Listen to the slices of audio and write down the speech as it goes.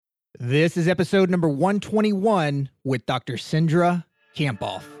This is episode number 121 with Dr. Cindra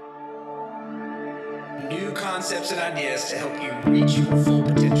Kamphoff. New concepts and ideas to help you reach your full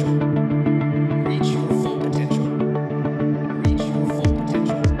potential. Reach your full potential. Reach your full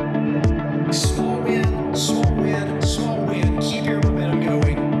potential. Small win, small win, small win. Keep your momentum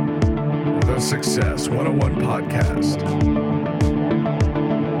going. The Success 101 Podcast.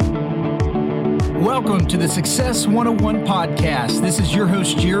 Welcome to the Success 101 Podcast. This is your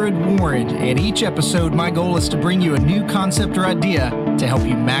host, Jared Warren, and each episode, my goal is to bring you a new concept or idea to help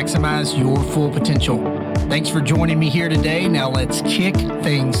you maximize your full potential. Thanks for joining me here today. Now let's kick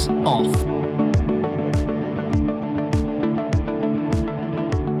things off.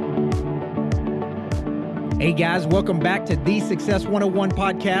 Hey guys, welcome back to the Success 101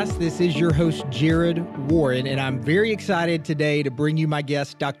 Podcast. This is your host, Jared Warren, and I'm very excited today to bring you my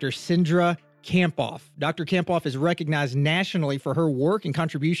guest, Dr. Cindra Kamphoff. Dr. Kamphoff is recognized nationally for her work and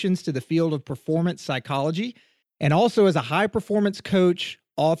contributions to the field of performance psychology, and also as a high-performance coach,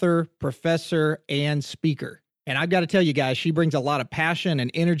 author, professor, and speaker. And I've got to tell you guys, she brings a lot of passion and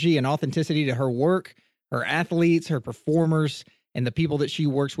energy and authenticity to her work, her athletes, her performers, and the people that she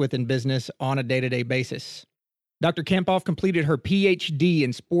works with in business on a day-to-day basis. Dr. Kamphoff completed her PhD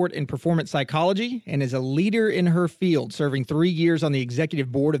in sport and performance psychology and is a leader in her field, serving 3 years on the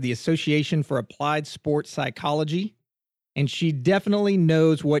executive board of the Association for Applied Sports Psychology. And she definitely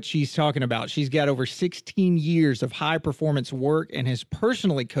knows what she's talking about. She's got over 16 years of high performance work and has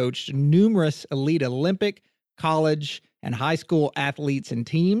personally coached numerous elite Olympic, college, and high school athletes and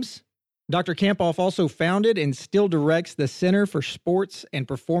teams. Dr. Kamphoff also founded and still directs the Center for Sports and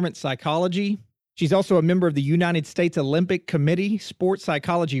Performance Psychology. She's also a member of the United States Olympic Committee Sports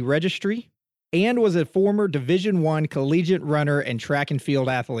Psychology Registry and was a former Division I collegiate runner and track and field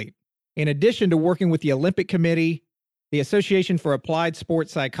athlete. In addition to working with the Olympic Committee, the Association for Applied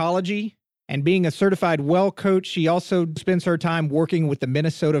Sports Psychology, and being a certified well coach, she also spends her time working with the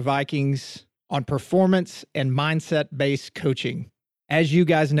Minnesota Vikings on performance and mindset-based coaching. As you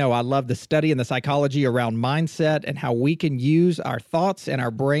guys know, I love the study and the psychology around mindset and how we can use our thoughts and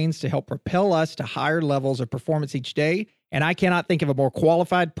our brains to help propel us to higher levels of performance each day. And I cannot think of a more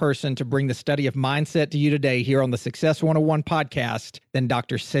qualified person to bring the study of mindset to you today here on the Success 101 Podcast than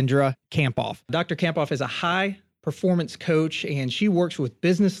Dr. Cindra Kamphoff. Dr. Kamphoff is a high performance coach, and she works with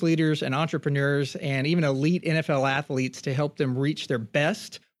business leaders and entrepreneurs and even elite NFL athletes to help them reach their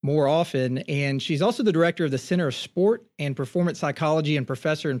best more often. And she's also the director of the Center of Sport and Performance Psychology and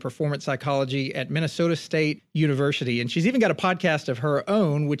professor in performance psychology at Minnesota State University. And she's even got a podcast of her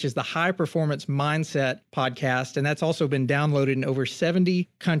own, which is the High Performance Mindset podcast. And that's also been downloaded in over 70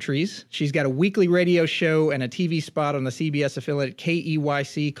 countries. She's got a weekly radio show and a TV spot on the CBS affiliate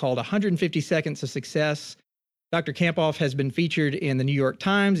KEYC called 150 Seconds of Success. Dr. Kamphoff has been featured in the New York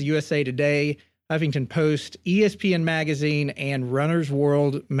Times, USA Today, Huffington Post, ESPN Magazine, and Runner's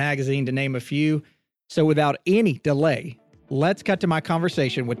World Magazine, to name a few. So without any delay, let's cut to my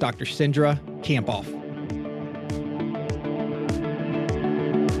conversation with Dr. Cindra Kamphoff.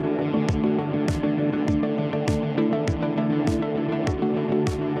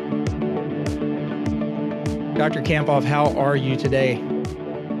 Dr. Kamphoff, how are you today?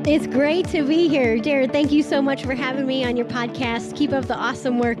 It's great to be here. Jared, thank you so much for having me on your podcast. Keep up the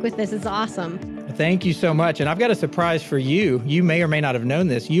awesome work with this. It's awesome. Thank you so much. And I've got a surprise for you. You may or may not have known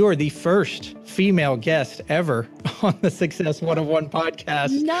this. You are the first female guest ever on the Success 101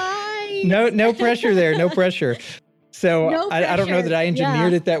 Podcast. Nice. No pressure there. No pressure. So No I don't know that I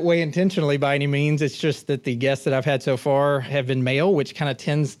engineered Yeah. it that way intentionally by any means. It's just that the guests that I've had so far have been male, which kind of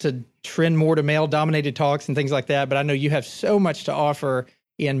tends to trend more to male-dominated talks and things like that. But I know you have so much to offer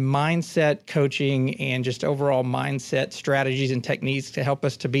in mindset coaching and just overall mindset strategies and techniques to help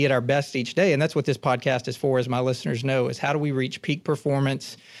us to be at our best each day. And that's what this podcast is for, as my listeners know, is how do we reach peak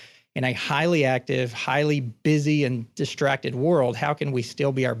performance in a highly active, highly busy and distracted world? How can we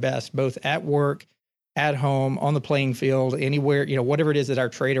still be our best, both at work, at home, on the playing field, anywhere, whatever it is that our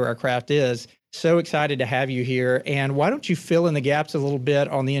trade or our craft is. So excited to have you here. And why don't you fill in the gaps a little bit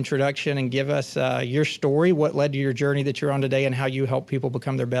on the introduction and give us your story, what led to your journey that you're on today, and how you help people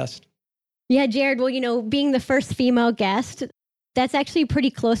become their best? Yeah, Jared, well, being the first female guest, that's actually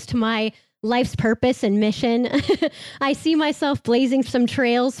pretty close to my life's purpose and mission. I see myself blazing some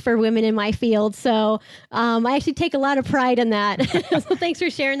trails for women in my field. So I actually take a lot of pride in that. So thanks for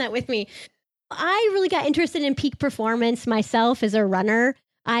sharing that with me. I really got interested in peak performance myself as a runner.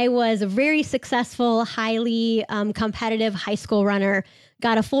 I was a very successful, highly competitive high school runner,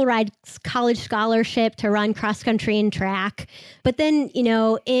 got a full ride college scholarship to run cross country and track. But then,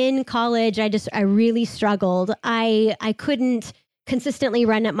 in college, I really struggled. I couldn't consistently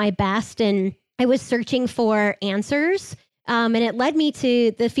run at my best, and I was searching for answers. And it led me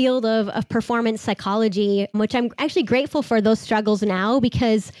to the field of performance psychology, which I'm actually grateful for those struggles now,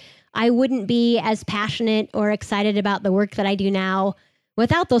 because I wouldn't be as passionate or excited about the work that I do now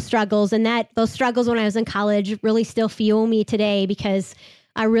without those struggles. And that those struggles when I was in college really still fuel me today, because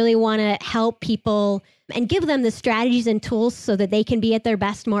I really want to help people and give them the strategies and tools so that they can be at their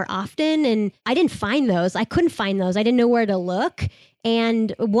best more often. And I didn't find those. I couldn't find those. I didn't know where to look.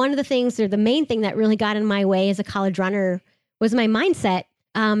 And one of the things, or the main thing that really got in my way as a college runner, was my mindset.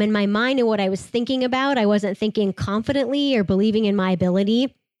 And my mind and what I was thinking about. I wasn't thinking confidently or believing in my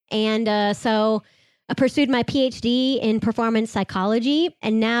ability. And so I pursued my PhD in performance psychology,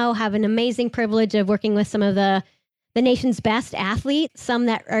 and now have an amazing privilege of working with some of the nation's best athletes, some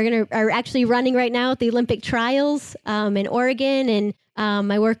that are actually running right now at the Olympic trials in Oregon. And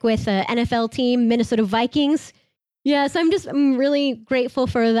I work with an NFL team, Minnesota Vikings. Yeah, so I'm really grateful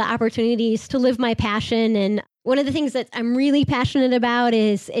for the opportunities to live my passion. And one of the things that I'm really passionate about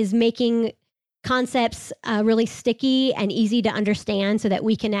is making concepts really sticky and easy to understand so that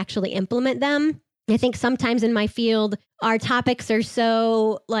we can actually implement them. I think sometimes in my field, our topics are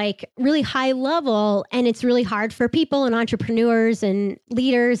so really high level, and it's really hard for people and entrepreneurs and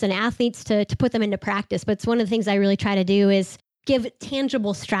leaders and athletes to put them into practice. But it's one of the things I really try to do is give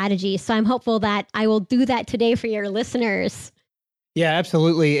tangible strategies. So I'm hopeful that I will do that today for your listeners. Yeah,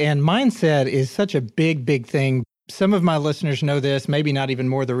 absolutely. And mindset is such a big, big thing. Some of my listeners know this, maybe not even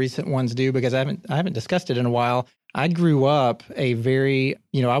more the recent ones do, because I haven't discussed it in a while. I grew up a very,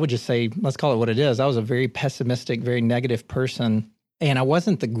 I would just say, let's call it what it is. I was a very pessimistic, very negative person. And I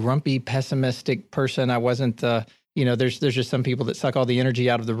wasn't the grumpy, pessimistic person. I wasn't the, there's just some people that suck all the energy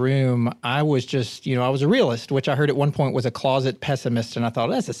out of the room. I was just, I was a realist, which I heard at one point was a closet pessimist. And I thought,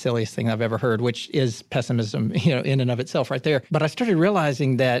 that's the silliest thing I've ever heard, which is pessimism, in and of itself right there. But I started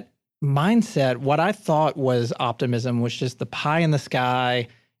realizing that mindset, what I thought was optimism, was just the pie in the sky.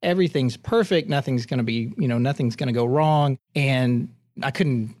 Everything's perfect. Nothing's going to be, nothing's going to go wrong. And I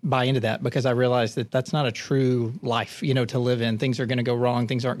couldn't buy into that, because I realized that that's not a true life, to live in. Things are going to go wrong.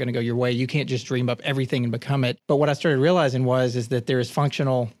 Things aren't going to go your way. You can't just dream up everything and become it. But what I started realizing is that there is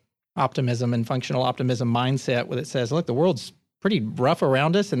functional optimism and functional optimism mindset, where it says, look, the world's pretty rough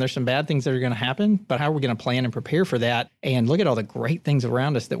around us, and there's some bad things that are going to happen, but how are we going to plan and prepare for that? And look at all the great things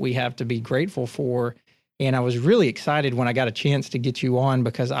around us that we have to be grateful for. And I was really excited when I got a chance to get you on,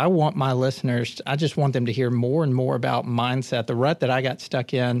 because I want my listeners, I just want them to hear more and more about mindset. The rut that I got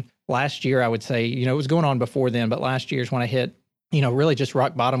stuck in last year, I would say, it was going on before then, but last year is when I hit, really just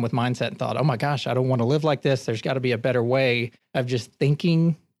rock bottom with mindset and thought, oh my gosh, I don't want to live like this. There's got to be a better way of just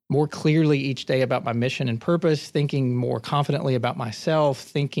thinking more clearly each day about my mission and purpose, thinking more confidently about myself,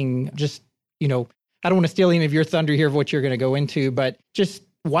 thinking just, I don't want to steal any of your thunder here of what you're going to go into, but just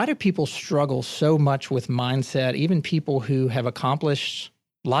why do people struggle so much with mindset? Even people who have accomplished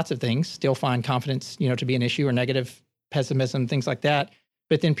lots of things still find confidence, to be an issue, or negative pessimism, things like that.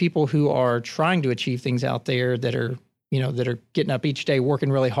 But then people who are trying to achieve things out there that are, that are getting up each day,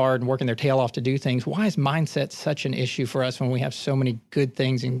 working really hard and working their tail off to do things. Why is mindset such an issue for us when we have so many good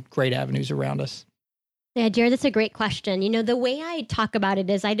things and great avenues around us? Yeah, Jared, that's a great question. The way I talk about it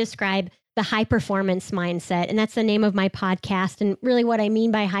is I describe the high performance mindset, and that's the name of my podcast. And really what I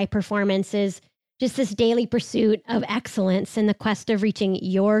mean by high performance is just this daily pursuit of excellence in the quest of reaching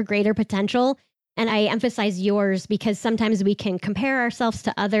your greater potential. And I emphasize yours because sometimes we can compare ourselves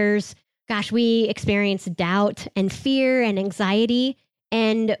to others. Gosh, we experience doubt and fear and anxiety.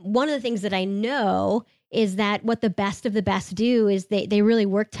 And one of the things that I know is that what the best of the best do is they really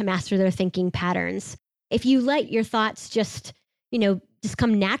work to master their thinking patterns. If you let your thoughts just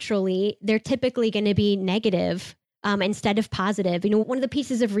come naturally, they're typically going to be negative instead of positive. One of the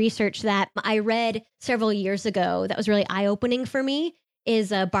pieces of research that I read several years ago that was really eye-opening for me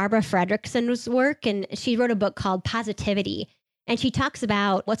is Barbara Fredrickson's work. And she wrote a book called Positivity. And she talks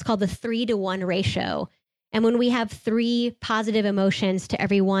about what's called the 3-to-1 ratio. And when we have 3 positive emotions to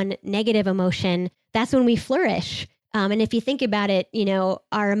every 1 negative emotion, that's when we flourish. And if you think about it,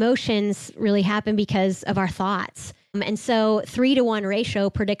 our emotions really happen because of our thoughts. And so 3-to-1 ratio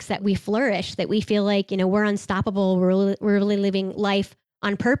predicts that we flourish, that we feel like, we're unstoppable. We're really living life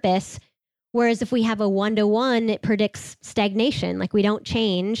on purpose. Whereas if we have a 1-to-1, it predicts stagnation, like we don't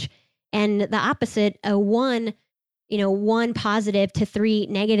change. And the opposite, a 1 positive to 3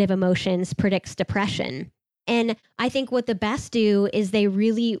 negative emotions predicts depression. And I think what the best do is they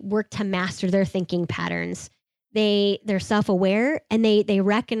really work to master their thinking patterns. They're self-aware, and they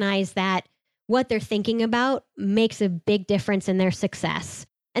recognize that what they're thinking about makes a big difference in their success.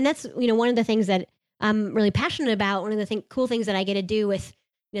 And that's, one of the things that I'm really passionate about, one of the cool things that I get to do with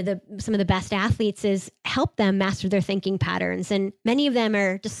some of the best athletes is help them master their thinking patterns. And many of them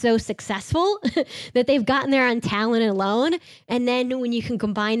are just so successful that they've gotten there on talent alone. And then when you can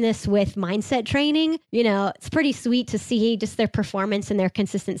combine this with mindset training, it's pretty sweet to see just their performance and their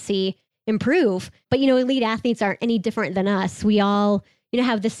consistency improve. But, elite athletes aren't any different than us. We all,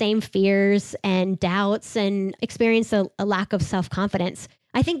 have the same fears and doubts and experience a lack of self-confidence.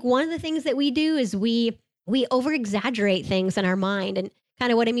 I think one of the things that we do is we over-exaggerate things in our mind. And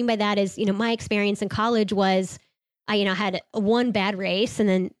kind of what I mean by that is, my experience in college was I, had one bad race, and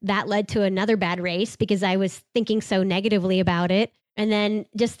then that led to another bad race because I was thinking so negatively about it. And then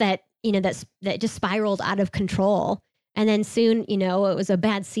just that just spiraled out of control. And then soon, it was a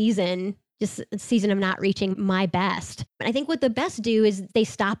bad season, just a season of not reaching my best. And I think what the best do is they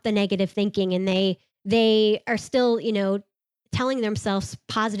stop the negative thinking, and they are still, telling themselves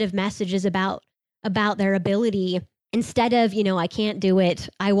positive messages about their ability. Instead of, I can't do it,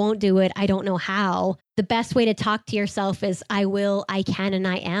 I won't do it, I don't know how. The best way to talk to yourself is I will, I can, and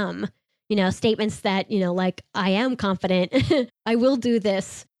I am. Statements that, like I am confident, I will do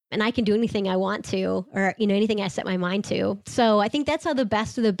this, and I can do anything I want to, or, anything I set my mind to. So I think that's how the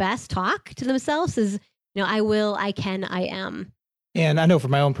best of the best talk to themselves is, I will, I can, I am. And I know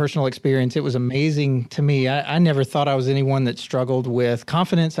from my own personal experience, it was amazing to me. I never thought I was anyone that struggled with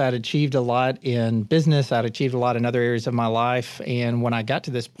confidence. I'd achieved a lot in business. I'd achieved a lot in other areas of my life. And when I got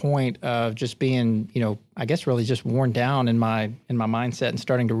to this point of just being, I guess really just worn down in my mindset and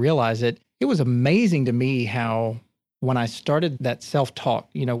starting to realize it, it was amazing to me how when I started that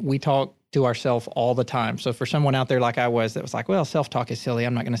self-talk, we talk to ourselves all the time. So for someone out there like I was, that was like, well, self-talk is silly.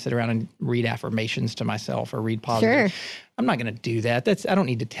 I'm not going to sit around and read affirmations to myself or read positive. Sure. I'm not going to do that. I don't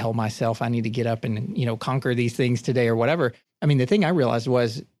need to tell myself I need to get up and, conquer these things today or whatever. I mean, the thing I realized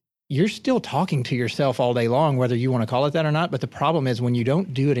was you're still talking to yourself all day long, whether you want to call it that or not. But the problem is when you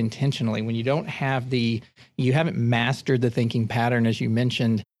don't do it intentionally, when you don't have you haven't mastered the thinking pattern, as you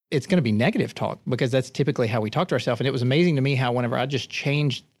mentioned, it's going to be negative talk because that's typically how we talk to ourselves. And it was amazing to me how whenever I just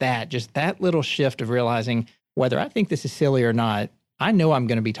changed just that little shift of realizing whether I think this is silly or not, I know I'm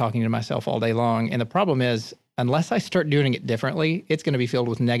going to be talking to myself all day long. And the problem is, unless I start doing it differently, it's going to be filled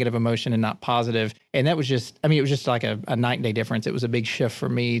with negative emotion and not positive. And that was it was just like a night and day difference. It was a big shift for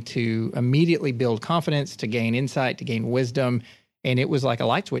me to immediately build confidence, to gain insight, to gain wisdom. And it was like a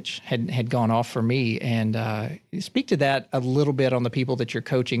light switch had gone off for me. And speak to that a little bit on the people that you're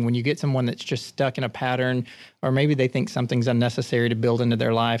coaching. When you get someone that's just stuck in a pattern, or maybe they think something's unnecessary to build into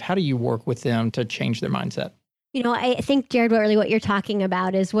their life, how do you work with them to change their mindset? I think, Jared, what you're talking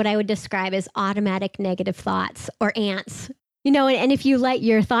about is what I would describe as automatic negative thoughts, or ants. And if you let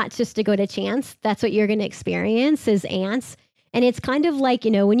your thoughts just to go to chance, that's what you're going to experience is ants. And it's kind of like,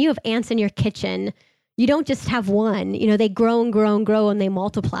 when you have ants in your kitchen, you don't just have one, they grow and grow and grow and they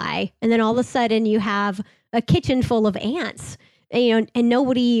multiply. And then all of a sudden you have a kitchen full of ants, and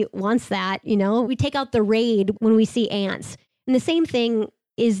nobody wants that. We take out the raid when we see ants. And the same thing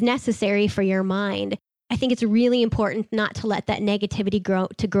is necessary for your mind. I think it's really important not to let that negativity grow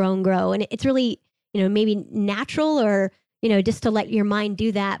and grow. And it's really, maybe natural or, just to let your mind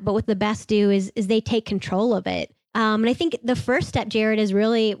do that. But what the best do is they take control of it. And I think the first step, Jared, is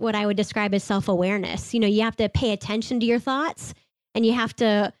really what I would describe as self-awareness. You have to pay attention to your thoughts and you have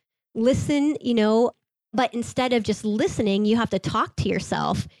to listen, but instead of just listening, you have to talk to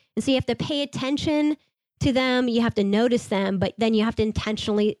yourself. And so you have to pay attention to them, you have to notice them, but then you have to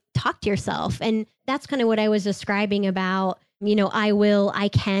intentionally talk to yourself. And that's kind of what I was describing about, I will, I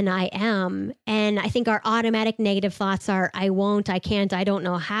can, I am. And I think our automatic negative thoughts are, I won't, I can't, I don't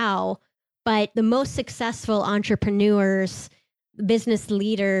know how. But the most successful entrepreneurs, business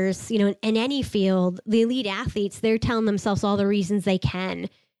leaders, in any field, the elite athletes, they're telling themselves all the reasons they can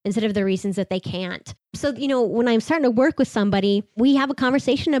instead of the reasons that they can't. So, when I'm starting to work with somebody, we have a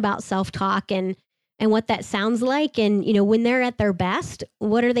conversation about self-talk and what that sounds like. And, when they're at their best,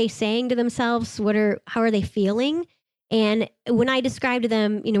 what are they saying to themselves? How are they feeling? And when I describe to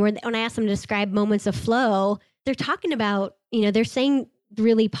them, when I ask them to describe moments of flow, they're talking about, they're saying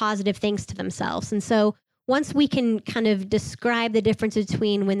really positive things to themselves. And so once we can kind of describe the difference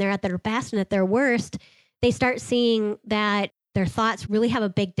between when they're at their best and at their worst, they start seeing that their thoughts really have a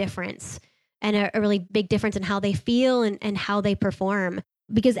big difference and a really big difference in how they feel and how they perform.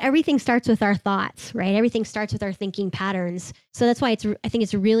 Because everything starts with our thoughts, right? Everything starts with our thinking patterns. So that's why I think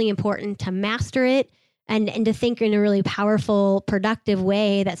it's really important to master it and to think in a really powerful, productive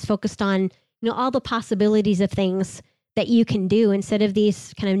way that's focused on, all the possibilities of things that you can do instead of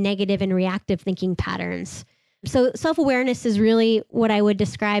these kind of negative and reactive thinking patterns. So self-awareness is really what I would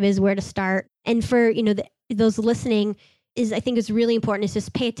describe as where to start. And for, those listening I think is really important is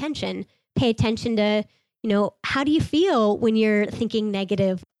just pay attention. Pay attention to, how do you feel when you're thinking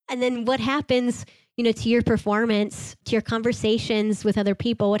negative? And then what happens, to your performance, to your conversations with other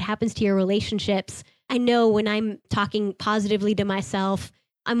people, what happens to your relationships? I know when I'm talking positively to myself,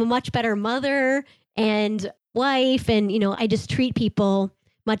 I'm a much better mother and wife. And, I just treat people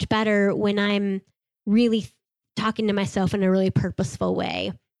much better when I'm really talking to myself in a really purposeful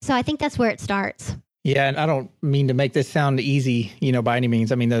way. So I think that's where it starts. Yeah, and I don't mean to make this sound easy, by any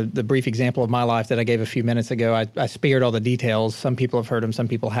means. I mean, the brief example of my life that I gave a few minutes ago, I spared all the details. Some people have heard them, some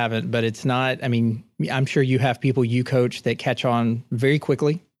people haven't, but it's not, I'm sure you have people you coach that catch on very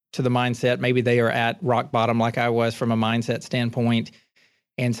quickly to the mindset. Maybe they are at rock bottom like I was from a mindset standpoint.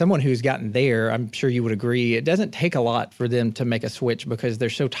 And someone who's gotten there, I'm sure you would agree, it doesn't take a lot for them to make a switch because they're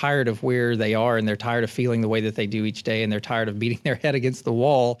so tired of where they are and they're tired of feeling the way that they do each day and they're tired of beating their head against the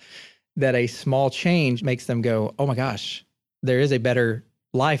wall, that a small change makes them go, oh my gosh, there is a better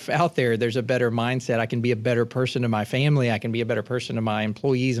life out there. There's a better mindset. I can be a better person to my family. I can be a better person to my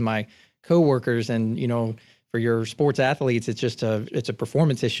employees and my coworkers. And, for your sports athletes, it's a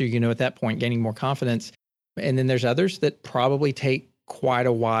performance issue, at that point, gaining more confidence. And then there's others that probably take quite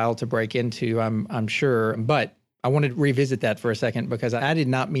a while to break into, I'm sure. But I wanted to revisit that for a second because I did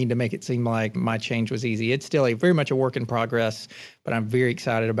not mean to make it seem like my change was easy. It's still very much a work in progress, but I'm very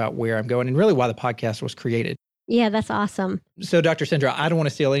excited about where I'm going and really why the podcast was created. Yeah, that's awesome. So Dr. Cindra, I don't want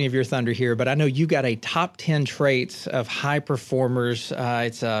to steal any of your thunder here, but I know you got a top 10 traits of high performers.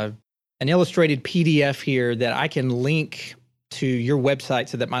 It's an illustrated PDF here that I can link to your website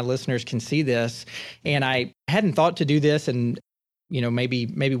so that my listeners can see this. And I hadn't thought to do this, and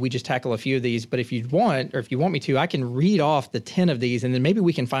maybe we just tackle a few of these, but if you want me to, I can read off the 10 of these, and then maybe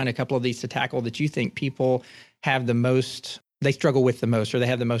we can find a couple of these to tackle that you think people have they struggle with the most, or they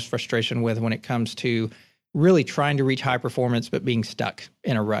have the most frustration with when it comes to really trying to reach high performance, but being stuck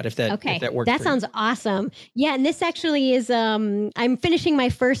in a rut, if that works. That sounds awesome. Yeah. And this actually is, I'm finishing my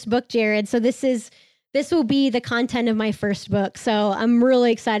first book, Jared. So this will be the content of my first book. So I'm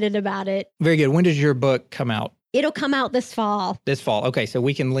really excited about it. Very good. When does your book come out? It'll come out this fall. This fall. Okay. So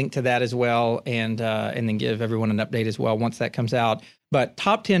we can link to that as well and then give everyone an update as well once that comes out. But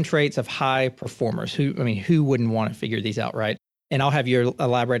top 10 traits of high performers. Who wouldn't want to figure these out, right? And I'll have you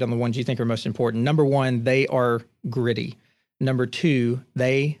elaborate on the ones you think are most important. Number 1, they are gritty. Number 2,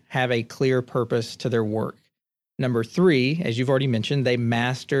 they have a clear purpose to their work. Number 3, as you've already mentioned, they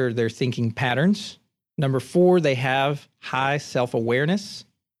master their thinking patterns. Number 4, they have high self-awareness.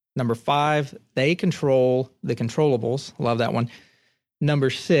 Number 5, they control the controllables. Love that one. Number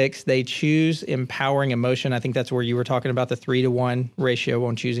 6, they choose empowering emotion. I think that's where you were talking about the 3-to-1 ratio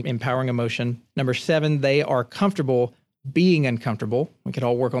on choosing empowering emotion. Number 7, they are comfortable being uncomfortable. We could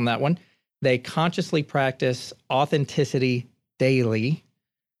all work on that one. They consciously practice authenticity daily.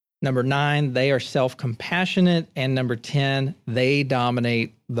 Number 9, they are self-compassionate. And number 10, they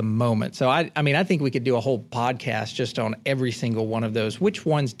dominate the moment. So I think we could do a whole podcast just on every single one of those. Which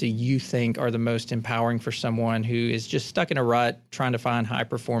ones do you think are the most empowering for someone who is just stuck in a rut, trying to find high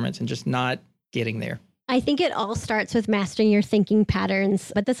performance and just not getting there? I think it all starts with mastering your thinking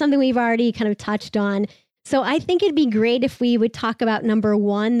patterns, but that's something we've already kind of touched on. So I think it'd be great if we would talk about number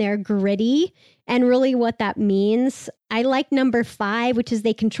 1, they're gritty, and really what that means. I like number 5, which is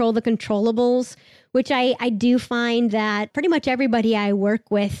they control the controllables, which I do find that pretty much everybody I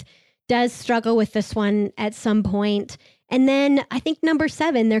work with does struggle with this one at some point. And then I think number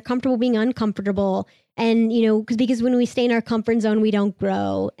 7, they're comfortable being uncomfortable. And, because when we stay in our comfort zone, we don't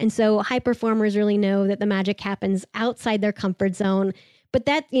grow. And so high performers really know that the magic happens outside their comfort zone. But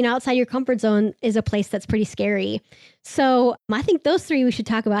that, outside your comfort zone is a place that's pretty scary. So I think those 3 we should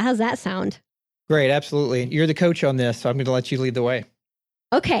talk about. How's that sound? Great. Absolutely. You're the coach on this, so I'm going to let you lead the way.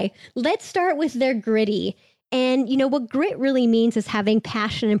 Okay. Let's start with their gritty. And, what grit really means is having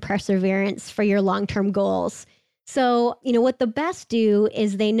passion and perseverance for your long-term goals. So, what the best do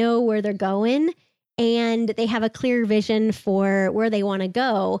is they know where they're going and they have a clear vision for where they want to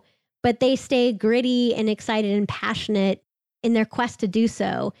go, but they stay gritty and excited and passionate in their quest to do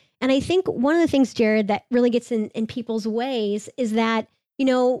so. And I think one of the things, Jared, that really gets in people's ways is that,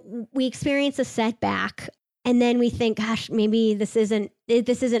 we experience a setback and then we think, gosh, maybe this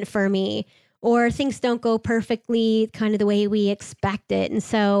isn't for me, or things don't go perfectly kind of the way we expect it. And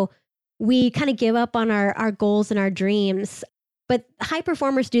so we kind of give up on our goals and our dreams. But high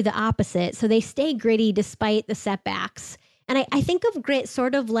performers do the opposite. So they stay gritty despite the setbacks. And I think of grit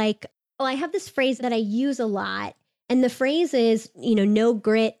sort of like, I have this phrase that I use a lot. And the phrase is, no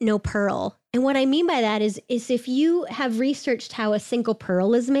grit, no pearl. And what I mean by that is if you have researched how a single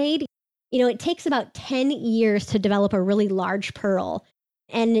pearl is made, it takes about 10 years to develop a really large pearl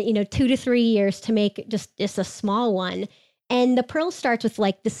and, 2 to 3 years to make just a small one. And the pearl starts with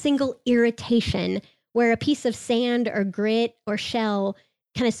like the single irritation where a piece of sand or grit or shell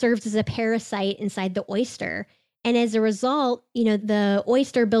kind of serves as a parasite inside the oyster. And as a result, the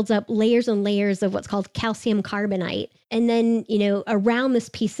oyster builds up layers and layers of what's called calcium carbonate. And then, around this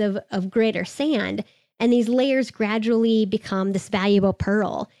piece of grit or sand, and these layers gradually become this valuable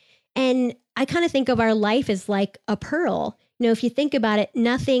pearl. And I kind of think of our life as like a pearl. If you think about it,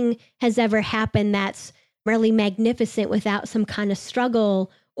 nothing has ever happened that's really magnificent without some kind of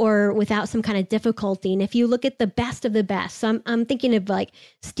struggle or without some kind of difficulty. And if you look at the best of the best, so I'm thinking of like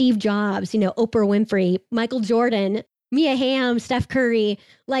Steve Jobs, Oprah Winfrey, Michael Jordan, Mia Hamm, Steph Curry,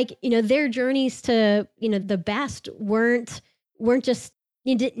 like, their journeys to, the best weren't just,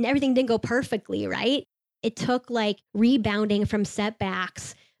 everything didn't go perfectly, right? It took like rebounding from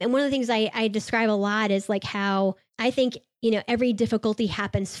setbacks. And one of the things I describe a lot is like how I think, every difficulty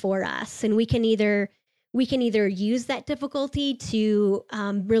happens for us, and we can either use that difficulty to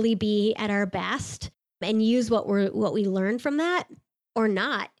really be at our best and use what we learned from that, or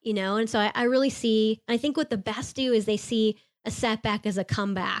not, And so I really see, I think what the best do is they see a setback as a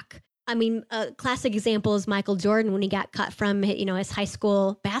comeback. I mean, a classic example is Michael Jordan when he got cut from, his high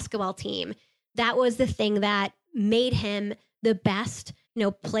school basketball team. That was the thing that made him the best,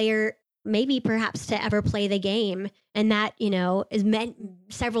 player, maybe perhaps to ever play the game. And that, is meant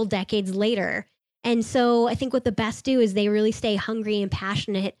several decades later. And so I think what the best do is they really stay hungry and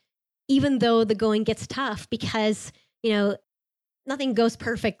passionate, even though the going gets tough, because, nothing goes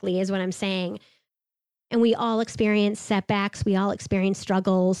perfectly is what I'm saying. And we all experience setbacks. We all experience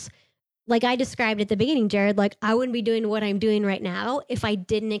struggles. Like I described at the beginning, Jared, like I wouldn't be doing what I'm doing right now if I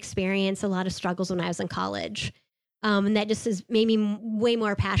didn't experience a lot of struggles when I was in college. And that just has made me way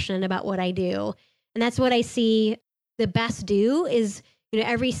more passionate about what I do. And that's what I see the best do is,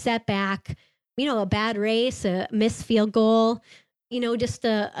 every setback, a bad race, a missed field goal, just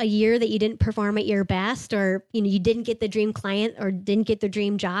a year that you didn't perform at your best, or, you didn't get the dream client or didn't get the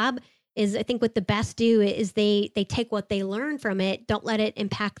dream job, is I think what the best do is they take what they learn from it, don't let it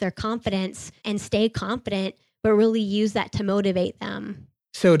impact their confidence, and stay confident, but really use that to motivate them.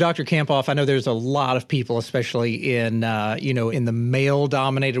 So, Dr. Kamphoff, I know there's a lot of people, especially in, in the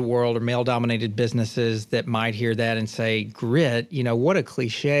male-dominated world or male-dominated businesses, that might hear that and say, grit, what a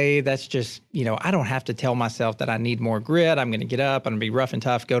cliche. That's just, I don't have to tell myself that I need more grit. I'm going to get up, I'm going to be rough and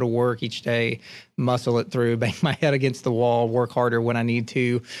tough, go to work each day, muscle it through, bang my head against the wall, work harder when I need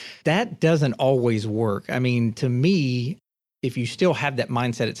to. That doesn't always work. I mean, to me, if you still have that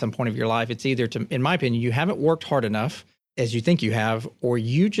mindset at some point of your life, it's either, in my opinion, you haven't worked hard enough as you think you have, or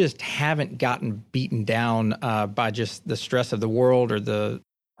you just haven't gotten beaten down by just the stress of the world or the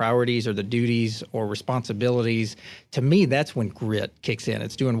priorities or the duties or responsibilities. To me, that's when grit kicks in.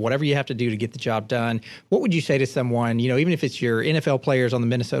 It's doing whatever you have to do to get the job done. What would you say to someone, even if it's your NFL players on the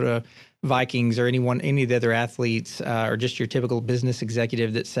Minnesota Vikings or any of the other athletes, or just your typical business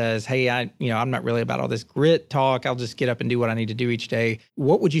executive that says, hey, I'm not really about all this grit talk. I'll just get up and do what I need to do each day.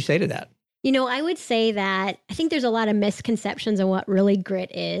 What would you say to that? I would say that I think there's a lot of misconceptions on what really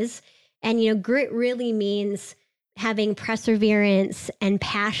grit is. And, grit really means having perseverance and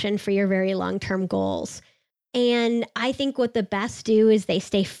passion for your very long-term goals. And I think what the best do is they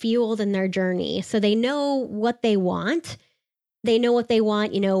stay fueled in their journey. So they know what they want. They know what they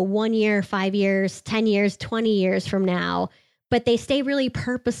want, 1 year, 5 years, 10 years, 20 years from now. But they stay really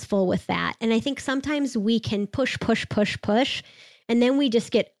purposeful with that. And I think sometimes we can push. And then we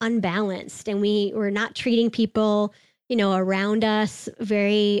just get unbalanced, and we're not treating people, around us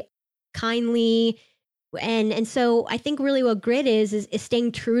very kindly. And so I think really what grit is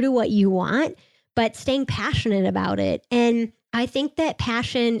staying true to what you want, but staying passionate about it. And I think that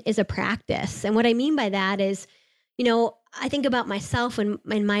passion is a practice. And what I mean by that is, I think about myself and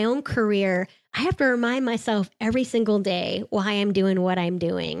in my own career, I have to remind myself every single day why I'm doing what I'm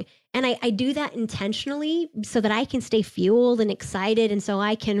doing. And I do that intentionally so that I can stay fueled and excited. And so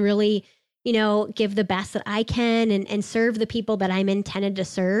I can really, give the best that I can and serve the people that I'm intended to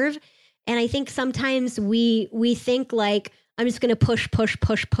serve. And I think sometimes we think like, I'm just going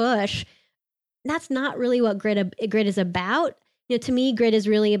to push. That's not really what grit is about. To me, grit is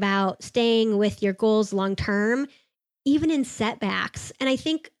really about staying with your goals long term, even in setbacks. And I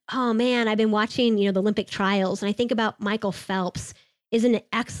think, oh man, I've been watching, the Olympic trials, and I think about Michael Phelps is an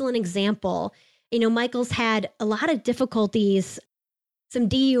excellent example. Michael's had a lot of difficulties, some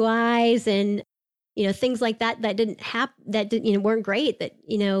DUIs and, things like that weren't great, that,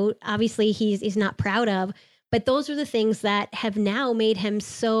 obviously he's not proud of. But those are the things that have now made him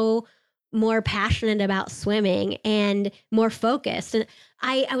so more passionate about swimming and more focused. And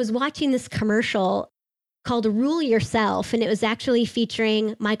I was watching this commercial called Rule Yourself, and it was actually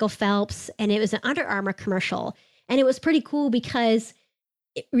featuring Michael Phelps, and it was an Under Armour commercial. And it was pretty cool because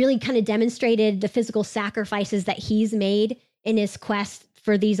it really kind of demonstrated the physical sacrifices that he's made in his quest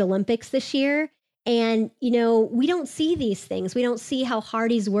for these Olympics this year. And, we don't see these things. We don't see how hard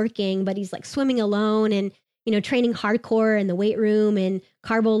he's working, but he's like swimming alone and, training hardcore in the weight room and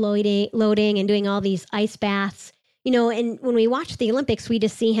carbo loading and doing all these ice baths. And when we watch the Olympics, we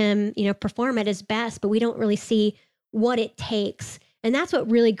just see him, perform at his best, but we don't really see what it takes. And that's what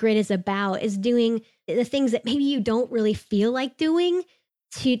really grit is about, is doing the things that maybe you don't really feel like doing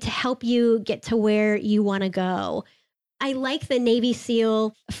to help you get to where you want to go. I like the Navy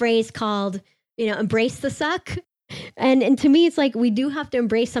SEAL phrase called, embrace the suck. And to me, it's like, we do have to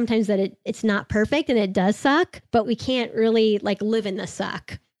embrace sometimes that it's not perfect and it does suck, but we can't really like live in the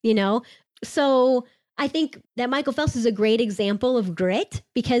suck, So I think that Michael Phelps is a great example of grit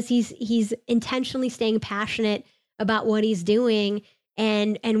because he's intentionally staying passionate about what he's doing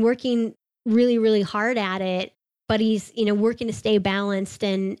and working really, really hard at it. But he's, working to stay balanced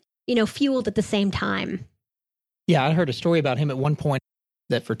and, fueled at the same time. Yeah, I heard a story about him at one point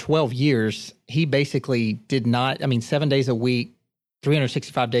that for 12 years, he basically did not, 7 days a week,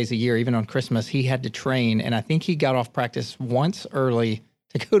 365 days a year, even on Christmas, he had to train. And I think he got off practice once early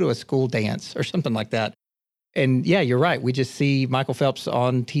to go to a school dance or something like that. And yeah, you're right. We just see Michael Phelps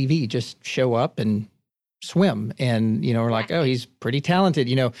on TV just show up and swim. And, we're like, oh, he's pretty talented.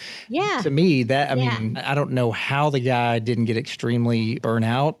 Yeah. To me, that, I don't know how the guy didn't get extremely burnt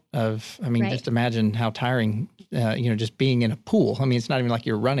out of, just imagine how tiring, just being in a pool. It's not even like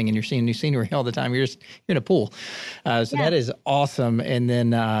you're running and you're seeing new scenery all the time. You're in a pool. That is awesome. And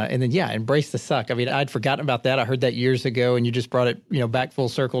then, embrace the suck. I'd forgotten about that. I heard that years ago and you just brought it, back full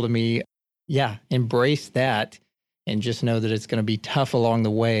circle to me. Yeah. Embrace that and just know that it's going to be tough along the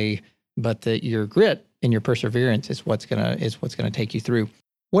way, but that your grit and your perseverance is what's gonna take you through.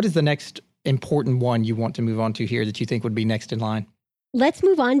 What is the next important one you want to move on to here that you think would be next in line? Let's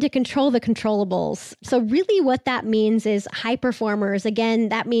move on to control the controllables. So really what that means is high performers. Again,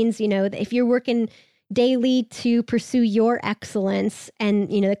 that means, if you're working daily to pursue your excellence and,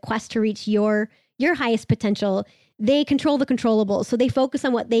 the quest to reach your highest potential, they control the controllables. So they focus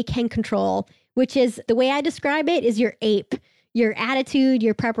on what they can control, which is, the way I describe it, is your APE, your attitude,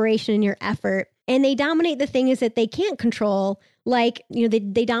 your preparation, and your effort. And they dominate the things that they can't control, like,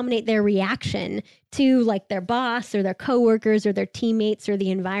 they dominate their reaction to like their boss or their coworkers or their teammates or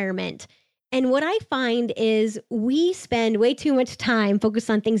the environment. And what I find is we spend way too much time focused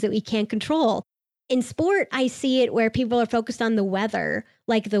on things that we can't control. In sport, I see it where people are focused on the weather,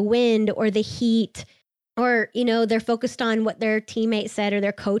 like the wind or the heat, or, they're focused on what their teammate said or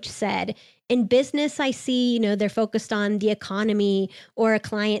their coach said. In business, I see, they're focused on the economy or a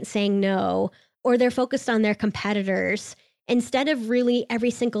client saying no, or they're focused on their competitors instead of really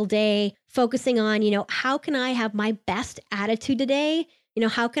every single day focusing on, how can I have my best attitude today?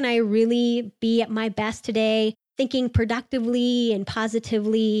 How can I really be at my best today, thinking productively and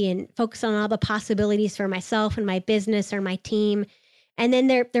positively and focus on all the possibilities for myself and my business or my team. And then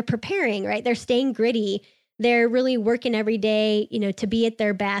they're preparing, right? They're staying gritty. They're really working every day, to be at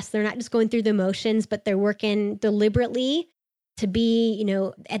their best. They're not just going through the motions, but they're working deliberately to be,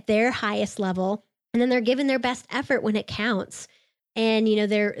 at their highest level. And then they're giving their best effort when it counts. And,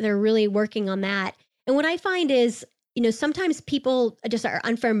 they're really working on that. And what I find is, sometimes people just are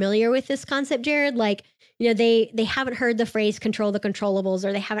unfamiliar with this concept, Jared. Like, they haven't heard the phrase control the controllables,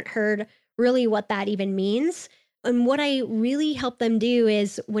 or they haven't heard really what that even means. And what I really help them do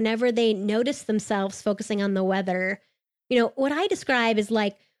is whenever they notice themselves focusing on the weather, what I describe is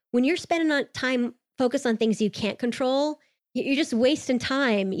like when you're spending time focused on things you can't control, you're just wasting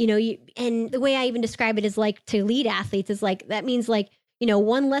time, and the way I even describe it is like to elite athletes is like, that means like,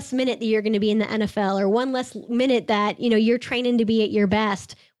 one less minute that you're going to be in the NFL, or one less minute that, you're training to be at your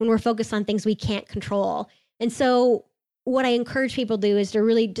best when we're focused on things we can't control. And so what I encourage people to do is to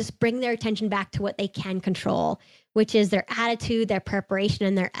really just bring their attention back to what they can control, which is their attitude, their preparation,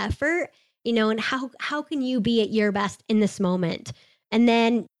 and their effort, and how can you be at your best in this moment? And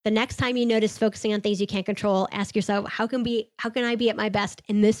then the next time you notice focusing on things you can't control, ask yourself, how can I be at my best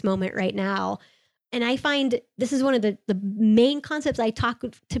in this moment right now? And I find this is one of the main concepts I talk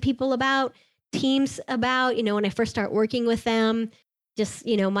to people about, teams about, when I first start working with them, just,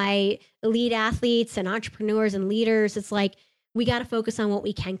 my elite athletes and entrepreneurs and leaders. It's like, we got to focus on what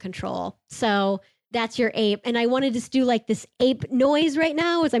we can control. So that's your ape. And I want to just do like this ape noise right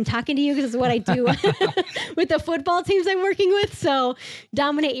now as I'm talking to you, because it's what I do with the football teams I'm working with. So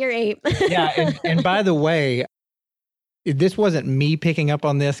dominate your ape. Yeah. And by the way, this wasn't me picking up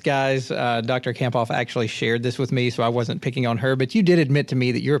on this, guys. Dr. Kamphoff actually shared this with me, so I wasn't picking on her. But you did admit to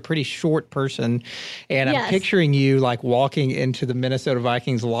me that you're a pretty short person. And I'm picturing you like walking into the Minnesota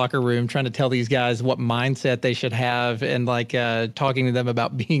Vikings locker room, trying to tell these guys what mindset they should have and like talking to them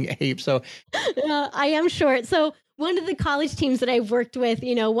about being apes. So I am short. So one of the college teams that I've worked with,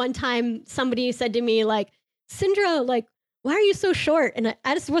 one time somebody said to me like, Cindra, like, why are you so short? And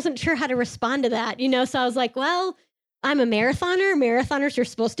I just wasn't sure how to respond to that, So I was like, well, I'm a marathoner. Marathoners are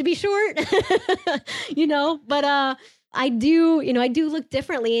supposed to be short, but I do look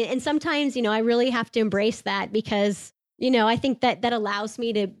differently. And sometimes, I really have to embrace that because, I think that allows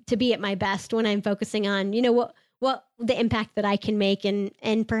me to be at my best when I'm focusing on, what the impact that I can make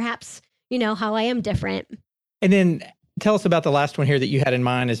and perhaps, how I am different. And then tell us about the last one here that you had in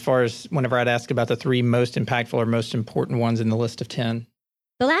mind as far as whenever I'd ask about the 3 most impactful or most important ones in the list of 10.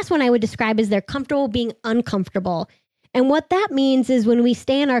 The last one I would describe as they're comfortable being uncomfortable. And what that means is when we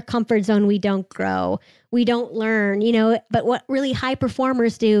stay in our comfort zone, we don't grow, we don't learn, but what really high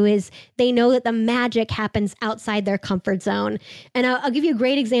performers do is they know that the magic happens outside their comfort zone. And I'll give you a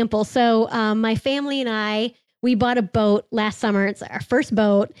great example. So my family and we bought a boat last summer. It's our first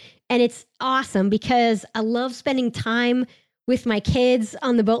boat. And it's awesome because I love spending time with my kids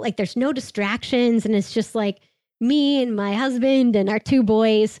on the boat. Like there's no distractions. And it's just like me and my husband and our 2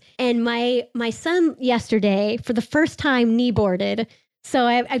 boys. And my son yesterday, for the first time, kneeboarded. So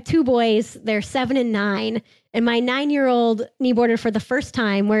I have 2 boys. They're 7 and 9. And my 9-year-old kneeboarded for the first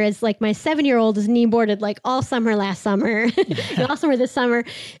time, whereas like my 7-year-old is kneeboarded like all summer last summer, all summer this summer.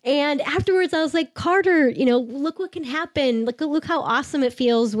 And afterwards, I was like, Carter, look what can happen. Look how awesome it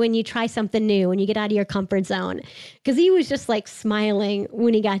feels when you try something new, when you get out of your comfort zone. Because he was just like smiling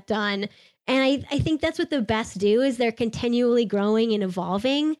when he got done. And I think that's what the best do is they're continually growing and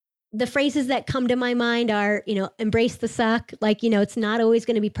evolving. The phrases that come to my mind are, embrace the suck. Like, it's not always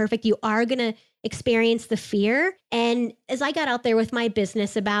going to be perfect. You are going to experience the fear. And as I got out there with my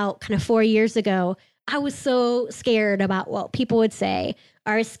business about kind of 4 years ago, I was so scared about what people would say,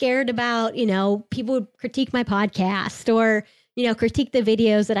 or scared about, people would critique my podcast or, critique the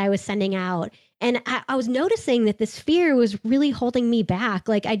videos that I was sending out. And I was noticing that this fear was really holding me back.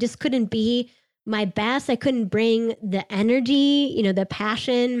 Like I just couldn't be my best. I couldn't bring the energy, the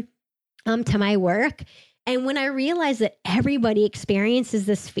passion to my work. And when I realized that everybody experiences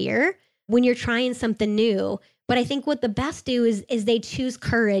this fear when you're trying something new, but I think what the best do is they choose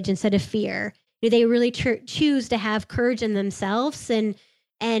courage instead of fear. They really choose to have courage in themselves and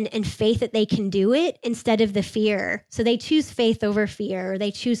faith that they can do it instead of the fear. So they choose faith over fear, or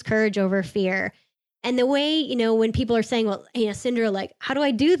they choose courage over fear. And the way, when people are saying, well, Cindra, like, how do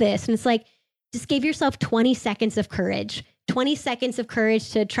I do this? And it's like, just give yourself 20 seconds of courage, 20 seconds of courage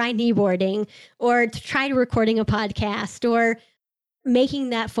to try kneeboarding or to try recording a podcast or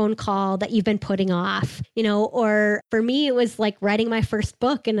making that phone call that you've been putting off, or for me, it was like writing my first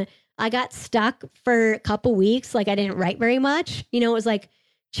book and I got stuck for a couple weeks. Like I didn't write very much, it was like,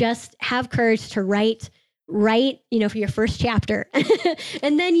 just have courage to write, for your first chapter.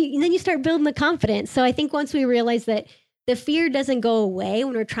 And then you start building the confidence. So I think once we realize that the fear doesn't go away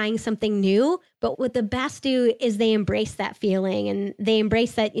when we're trying something new, but what the best do is they embrace that feeling and they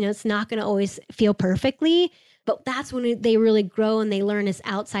embrace that, it's not going to always feel perfectly, but that's when they really grow and they learn is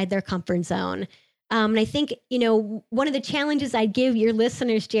outside their comfort zone. And I think, one of the challenges I'd give your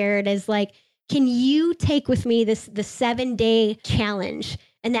listeners, Jared, is like, can you take with me the 7-day challenge?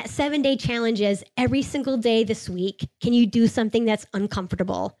 And that 7-day challenge is every single day this week, can you do something that's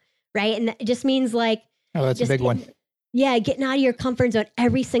uncomfortable, right? And that just means like... Oh, that's a big one. Yeah, getting out of your comfort zone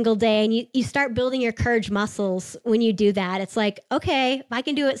every single day. And you start building your courage muscles when you do that. It's like, okay, if I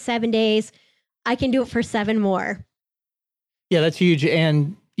can do it 7 days, I can do it for 7 more. Yeah, that's huge.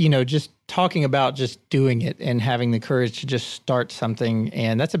 And, just talking about just doing it and having the courage to just start something.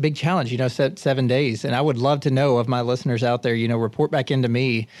 And that's a big challenge, 7 days. And I would love to know of my listeners out there, report back into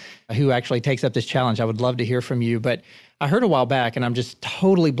me who actually takes up this challenge. I would love to hear from you. But I heard a while back, and I'm just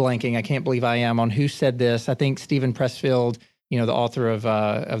totally blanking. I can't believe I am on who said this. I think Stephen Pressfield, the author of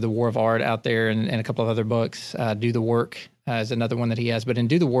The War of Art out there and a couple of other books, Do the Work is another one that he has. But in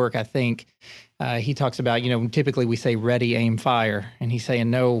Do the Work, I think he talks about, typically we say ready, aim, fire. And he's saying,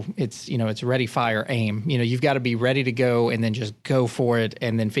 no, it's ready, fire, aim. You've got to be ready to go and then just go for it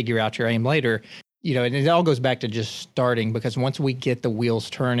and then figure out your aim later. and it all goes back to just starting, because once we get the wheels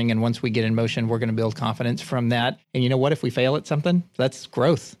turning and once we get in motion, we're going to build confidence from that. And you know what? If we fail at something, that's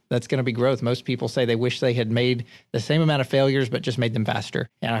growth. That's going to be growth. Most people say they wish they had made the same amount of failures, but just made them faster.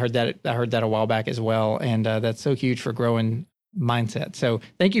 And I heard that a while back as well. And that's so huge for growing mindset. So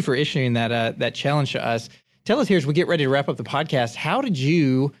thank you for issuing that challenge to us. Tell us here, as we get ready to wrap up the podcast, how did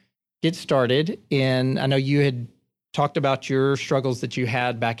you get started in, I know you had talked about your struggles that you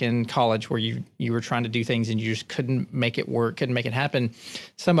had back in college where you were trying to do things and you just couldn't make it work, couldn't make it happen.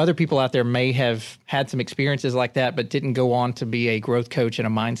 Some other people out there may have had some experiences like that, but didn't go on to be a growth coach and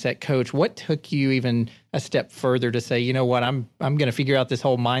a mindset coach. What took you even a step further to say, you know what, I'm going to figure out this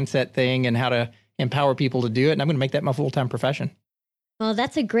whole mindset thing and how to empower people to do it, and I'm going to make that my full-time profession? Well,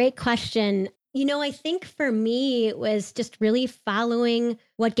 that's a great question. I think for me, it was just really following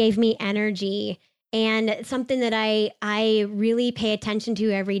what gave me energy. And it's something that I really pay attention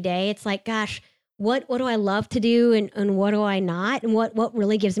to every day. It's like, gosh, what do I love to do and what do I not? And what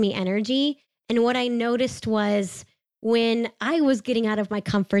really gives me energy? And what I noticed was when I was getting out of my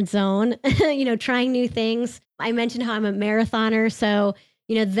comfort zone, trying new things. I mentioned how I'm a marathoner. So,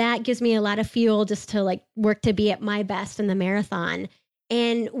 that gives me a lot of fuel just to work to be at my best in the marathon.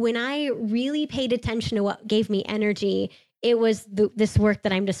 And when I really paid attention to what gave me energy, it was this work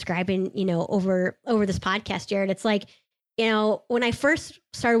that I'm describing, over this podcast, Jared. It's like, when I first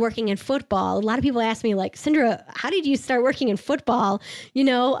started working in football, a lot of people ask me Cindra, how did you start working in football?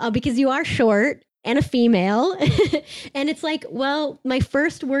 Because you are short and a female. And it's like, well, my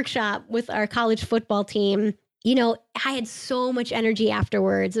first workshop with our college football team, I had so much energy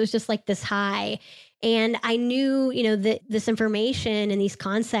afterwards. It was just like this high. And I knew, that this information and these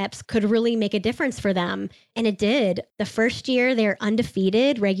concepts could really make a difference for them. And it did. The first year, they're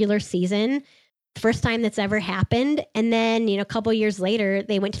undefeated regular season, first time that's ever happened. And then, a couple years later,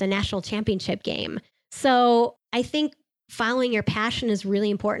 they went to the national championship game. So I think following your passion is really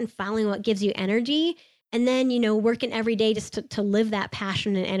important, following what gives you energy. And then, working every day just to live that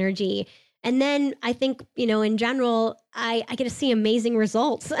passion and energy. And then I think, in general, I get to see amazing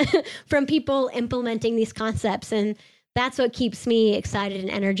results from people implementing these concepts. And that's what keeps me excited and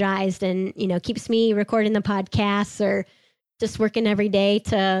energized and, keeps me recording the podcasts or just working every day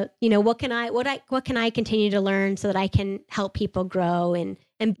to, what can I continue to learn so that I can help people grow and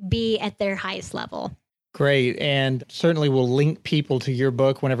be at their highest level. Great. And certainly we'll link people to your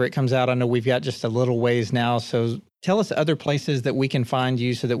book whenever it comes out. I know we've got just a little ways now. So tell us other places that we can find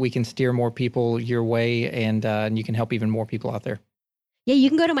you so that we can steer more people your way and you can help even more people out there. Yeah, you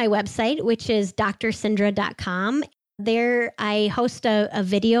can go to my website, which is drcindra.com. There I host a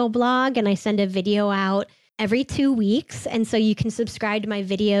video blog and I send a video out every 2 weeks. And so you can subscribe to my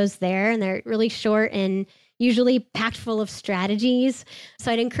videos there, and they're really short and usually packed full of strategies.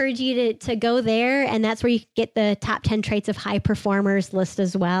 So I'd encourage you to go there, and that's where you get the top 10 traits of high performers list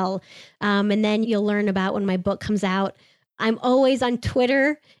as well. And then you'll learn about when my book comes out. I'm always on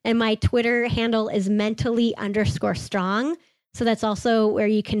Twitter, and my Twitter handle is mentally_strong. So that's also where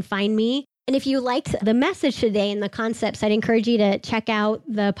you can find me. And if you liked the message today and the concepts, I'd encourage you to check out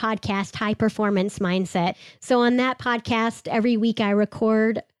the podcast, High Performance Mindset. So on that podcast, every week I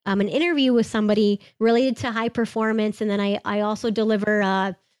record an interview with somebody related to high performance. And then I also deliver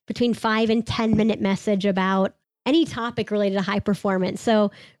a between 5 and 10 minute message about any topic related to high performance. So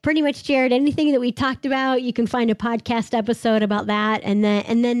pretty much, Jared, anything that we talked about, you can find a podcast episode about that and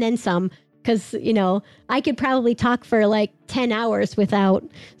then some. Because, I could probably talk for 10 hours without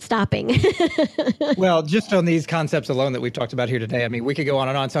stopping. Well, just on these concepts alone that we've talked about here today, I mean, we could go on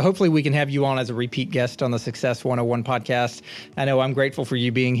and on. So hopefully we can have you on as a repeat guest on the Success 101 podcast. I know I'm grateful for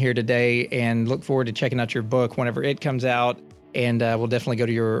you being here today and look forward to checking out your book whenever it comes out. And we'll definitely go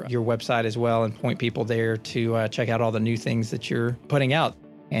to your website as well and point people there to check out all the new things that you're putting out.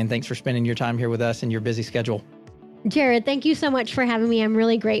 And thanks for spending your time here with us in your busy schedule. Jared, thank you so much for having me. I'm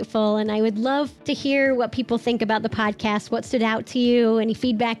really grateful. And I would love to hear what people think about the podcast, what stood out to you, any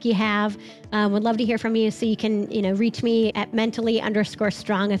feedback you have. Would love to hear from you. So you can, reach me at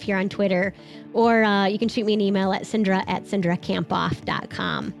mentally_strong if you're on Twitter, or you can shoot me an email at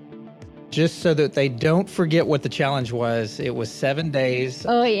cindrakamphoff.com. Just so that they don't forget what the challenge was. It was 7 days.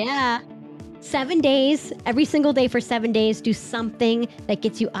 Oh, yeah. 7 days, every single day for 7 days, do something that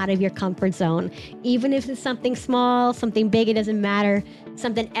gets you out of your comfort zone. Even if it's something small, something big, it doesn't matter.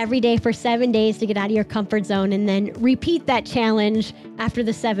 Something every day for 7 days to get out of your comfort zone, and then repeat that challenge after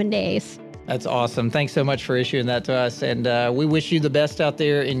the 7 days. That's awesome. Thanks so much for issuing that to us. And we wish you the best out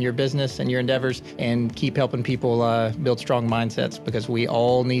there in your business and your endeavors, and keep helping people build strong mindsets, because we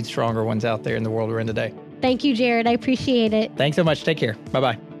all need stronger ones out there in the world we're in today. Thank you, Jared. I appreciate it. Thanks so much. Take care.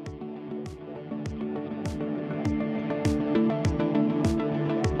 Bye-bye.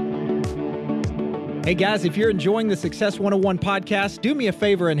 Hey guys, if you're enjoying the Success 101 podcast, do me a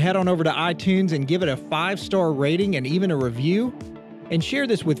favor and head on over to iTunes and give it a 5-star rating and even a review. And share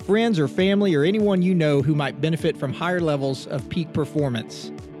this with friends or family or anyone you know who might benefit from higher levels of peak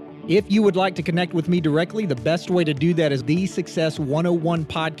performance. If you would like to connect with me directly, the best way to do that is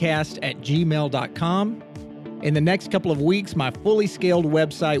thesuccess101podcast@gmail.com. In the next couple of weeks, my fully scaled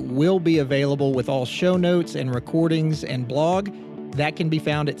website will be available with all show notes and recordings and blog. That can be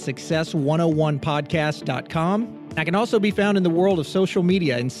found at success101podcast.com. I can also be found in the world of social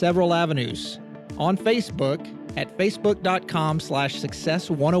media in several avenues. On Facebook at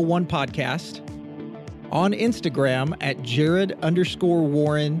facebook.com/success101podcast, on Instagram at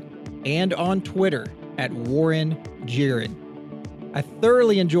Jared_Warren, and on Twitter at WarrenJared. I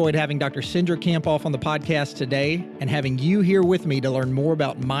thoroughly enjoyed having Dr. Cindra Kamphoff on the podcast today and having you here with me to learn more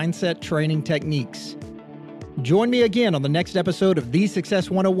about mindset training techniques. Join me again on the next episode of the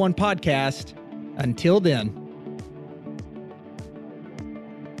Success 101 podcast. Until then.